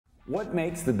What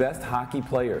makes the best hockey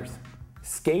players?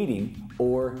 Skating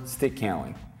or stick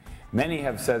handling? Many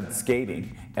have said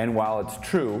skating, and while it's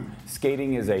true,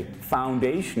 skating is a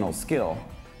foundational skill,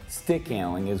 stick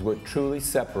handling is what truly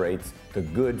separates the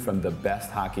good from the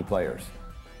best hockey players.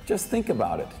 Just think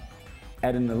about it.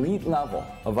 At an elite level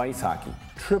of ice hockey,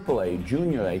 AAA,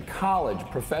 Junior A, college,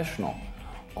 professional,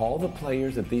 all the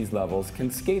players at these levels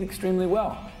can skate extremely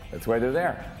well. That's why they're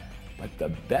there. But the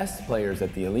best players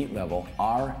at the elite level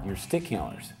are your stick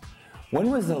handlers.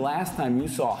 When was the last time you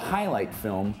saw a highlight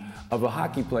film of a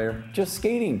hockey player just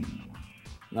skating?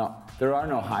 No, there are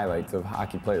no highlights of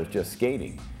hockey players just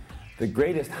skating. The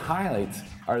greatest highlights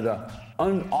are the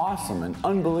awesome and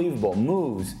unbelievable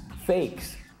moves,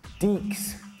 fakes,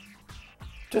 dekes.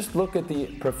 Just look at the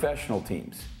professional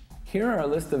teams. Here are a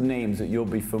list of names that you'll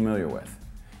be familiar with.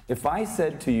 If I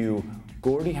said to you,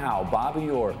 Gordie Howe,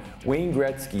 Bobby Orr, Wayne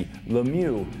Gretzky,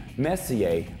 Lemieux,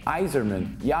 Messier,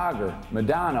 Yzerman, Jagr,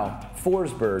 Modano,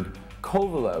 Forsberg,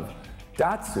 Kovalev,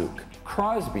 Datsyuk,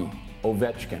 Crosby,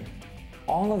 Ovechkin.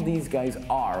 All of these guys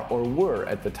are or were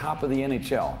at the top of the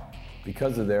NHL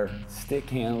because of their stick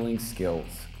handling skills.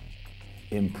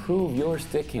 Improve your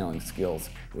stick handling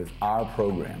skills with our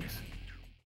programs.